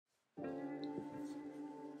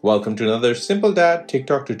Welcome to another Simple Dad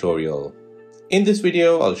TikTok tutorial. In this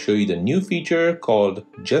video, I'll show you the new feature called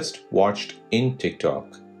Just Watched in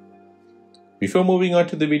TikTok. Before moving on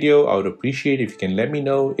to the video, I would appreciate if you can let me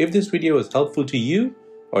know if this video is helpful to you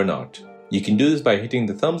or not. You can do this by hitting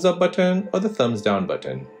the thumbs up button or the thumbs down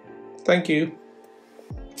button. Thank you.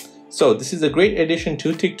 So this is a great addition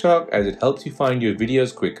to TikTok as it helps you find your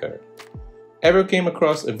videos quicker. Ever came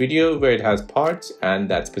across a video where it has parts and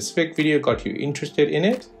that specific video got you interested in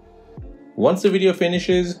it? Once the video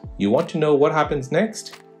finishes, you want to know what happens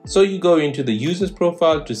next, so you go into the user's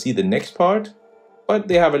profile to see the next part, but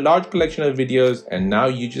they have a large collection of videos and now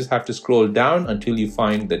you just have to scroll down until you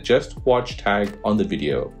find the Just Watch tag on the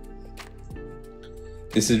video.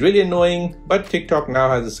 This is really annoying, but TikTok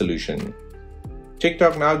now has a solution.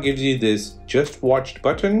 TikTok now gives you this Just Watched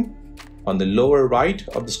button on the lower right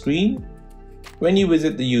of the screen when you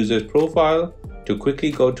visit the user's profile to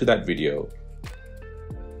quickly go to that video.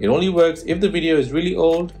 It only works if the video is really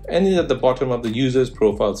old and is at the bottom of the user's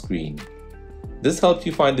profile screen. This helps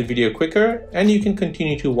you find the video quicker and you can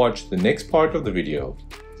continue to watch the next part of the video.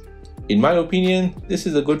 In my opinion, this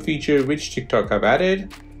is a good feature which TikTok have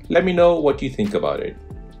added. Let me know what you think about it.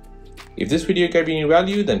 If this video gave you any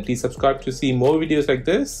value, then please subscribe to see more videos like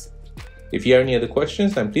this. If you have any other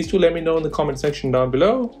questions, then please do let me know in the comment section down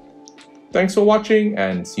below. Thanks for watching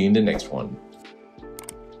and see you in the next one.